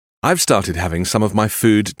I've started having some of my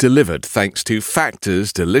food delivered thanks to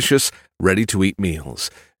Factor's delicious, ready-to-eat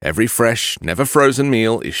meals. Every fresh, never frozen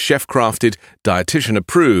meal is chef-crafted, dietitian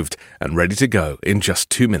approved, and ready to go in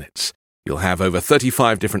just 2 minutes. You'll have over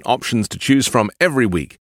 35 different options to choose from every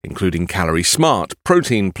week, including Calorie Smart,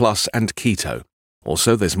 Protein Plus, and Keto.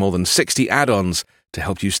 Also, there's more than 60 add-ons to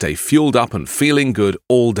help you stay fueled up and feeling good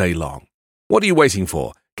all day long. What are you waiting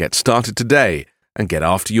for? Get started today and get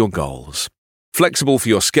after your goals. Flexible for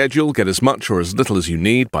your schedule, get as much or as little as you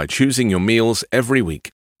need by choosing your meals every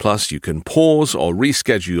week. Plus, you can pause or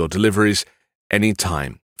reschedule your deliveries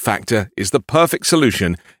anytime. Factor is the perfect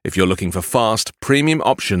solution if you're looking for fast, premium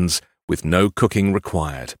options with no cooking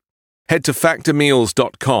required. Head to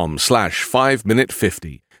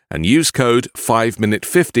factormeals.com/5minute50 and use code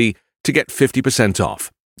 5minute50 to get 50% off.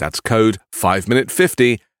 That's code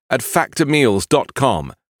 5minute50 at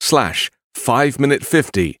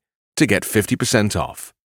factormeals.com/5minute50 to get 50%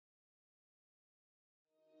 off.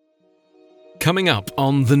 Coming up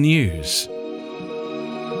on the news.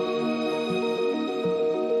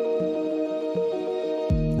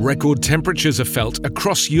 Record temperatures are felt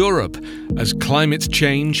across Europe as climate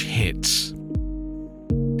change hits.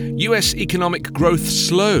 US economic growth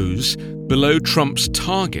slows below Trump's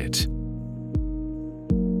target.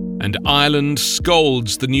 And Ireland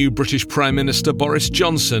scolds the new British Prime Minister Boris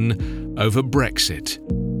Johnson over Brexit.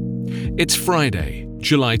 It's Friday,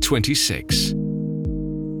 July 26.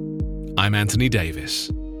 I'm Anthony Davis.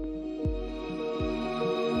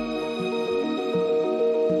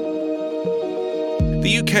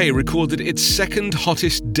 The UK recorded its second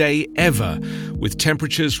hottest day ever, with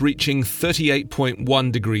temperatures reaching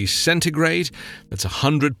 38.1 degrees centigrade, that's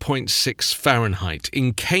 100.6 Fahrenheit,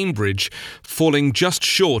 in Cambridge, falling just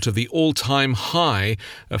short of the all-time high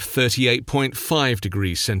of 38.5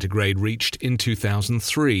 degrees centigrade reached in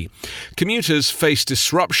 2003. Commuters faced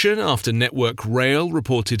disruption after Network Rail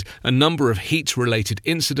reported a number of heat-related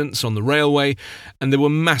incidents on the railway, and there were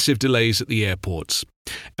massive delays at the airports.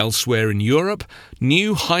 Elsewhere in Europe,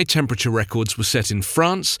 new high-temperature records were set in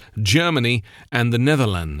France, Germany, and the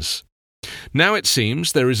Netherlands. Now it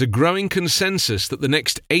seems there is a growing consensus that the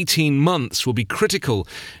next 18 months will be critical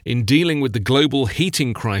in dealing with the global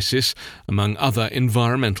heating crisis, among other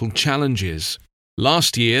environmental challenges.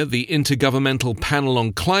 Last year, the Intergovernmental Panel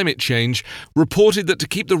on Climate Change reported that to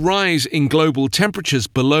keep the rise in global temperatures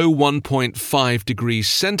below 1.5 degrees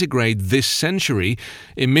centigrade this century,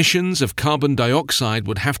 emissions of carbon dioxide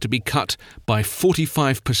would have to be cut by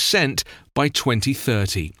 45% by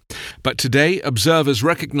 2030. But today, observers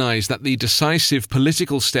recognise that the decisive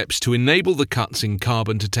political steps to enable the cuts in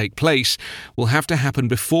carbon to take place will have to happen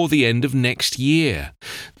before the end of next year.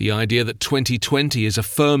 The idea that 2020 is a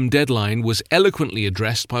firm deadline was eloquently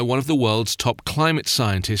addressed by one of the world's top climate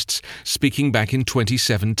scientists speaking back in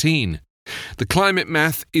 2017. The climate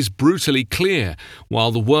math is brutally clear.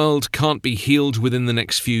 While the world can't be healed within the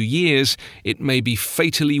next few years, it may be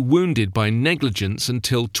fatally wounded by negligence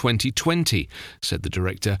until 2020, said the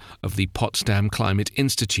director of the Potsdam Climate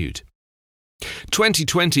Institute.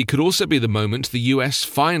 2020 could also be the moment the US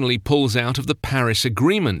finally pulls out of the Paris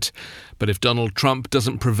Agreement. But if Donald Trump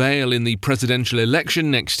doesn't prevail in the presidential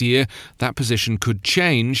election next year, that position could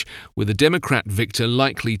change, with a Democrat victor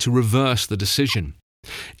likely to reverse the decision.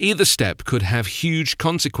 Either step could have huge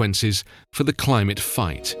consequences for the climate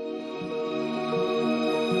fight.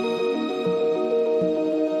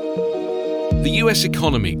 The US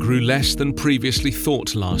economy grew less than previously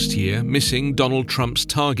thought last year, missing Donald Trump's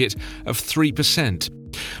target of 3%.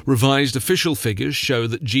 Revised official figures show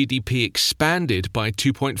that GDP expanded by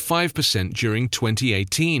 2.5% during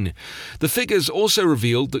 2018. The figures also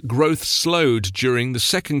revealed that growth slowed during the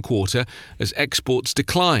second quarter as exports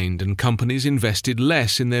declined and companies invested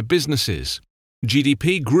less in their businesses.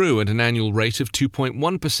 GDP grew at an annual rate of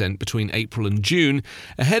 2.1% between April and June,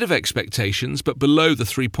 ahead of expectations but below the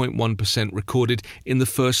 3.1% recorded in the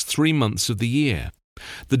first 3 months of the year.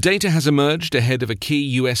 The data has emerged ahead of a key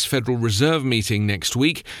US Federal Reserve meeting next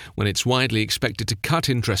week, when it's widely expected to cut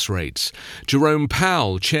interest rates. Jerome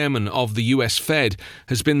Powell, chairman of the US Fed,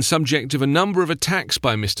 has been subject of a number of attacks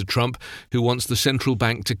by Mr. Trump, who wants the central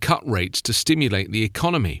bank to cut rates to stimulate the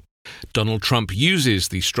economy. Donald Trump uses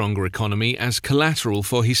the stronger economy as collateral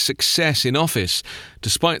for his success in office,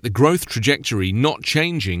 despite the growth trajectory not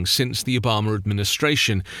changing since the Obama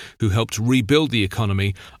administration, who helped rebuild the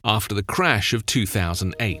economy after the crash of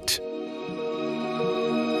 2008.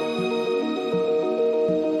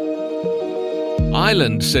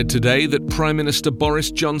 Ireland said today that Prime Minister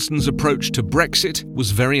Boris Johnson's approach to Brexit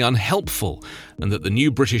was very unhelpful and that the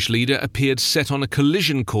new British leader appeared set on a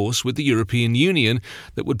collision course with the European Union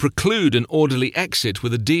that would preclude an orderly exit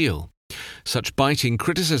with a deal. Such biting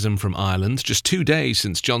criticism from Ireland just 2 days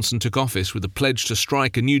since Johnson took office with a pledge to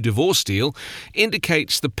strike a new divorce deal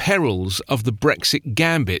indicates the perils of the Brexit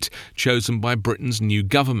gambit chosen by Britain's new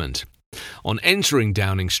government. On entering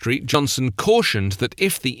Downing Street, Johnson cautioned that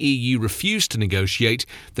if the EU refused to negotiate,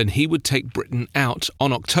 then he would take Britain out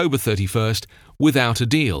on October 31st without a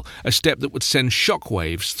deal, a step that would send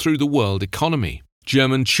shockwaves through the world economy.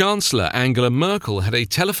 German Chancellor Angela Merkel had a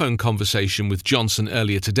telephone conversation with Johnson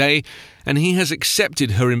earlier today, and he has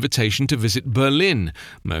accepted her invitation to visit Berlin,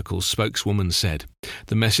 Merkel's spokeswoman said.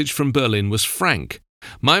 The message from Berlin was frank.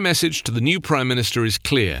 My message to the new Prime Minister is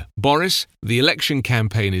clear. Boris, the election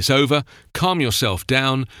campaign is over. Calm yourself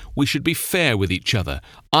down. We should be fair with each other.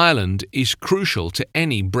 Ireland is crucial to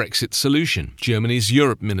any Brexit solution, Germany's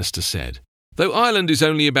Europe minister said. Though Ireland is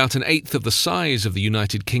only about an eighth of the size of the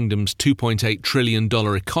United Kingdom's $2.8 trillion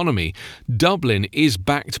economy, Dublin is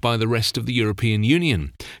backed by the rest of the European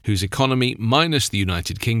Union, whose economy, minus the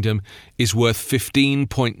United Kingdom, is worth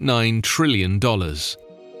 $15.9 trillion.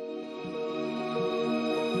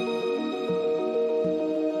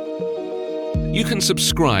 You can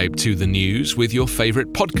subscribe to The News with your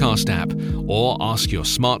favourite podcast app or ask your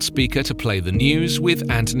smart speaker to play The News with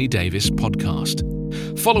Anthony Davis Podcast.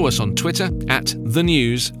 Follow us on Twitter at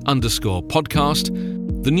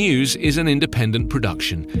 @thenews_podcast. The News is an independent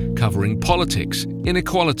production covering politics,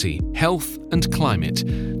 inequality, health and climate,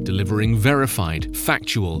 delivering verified,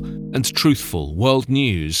 factual and truthful world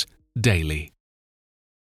news daily.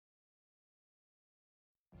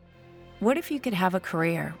 What if you could have a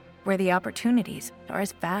career where the opportunities are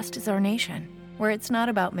as vast as our nation, where it's not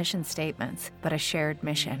about mission statements, but a shared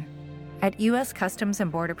mission? At U.S. Customs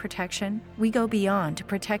and Border Protection, we go beyond to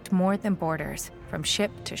protect more than borders. From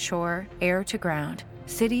ship to shore, air to ground,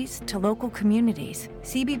 cities to local communities,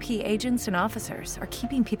 CBP agents and officers are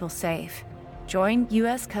keeping people safe. Join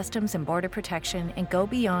U.S. Customs and Border Protection and go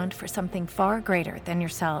beyond for something far greater than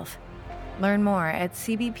yourself. Learn more at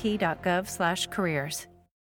cbp.gov/careers.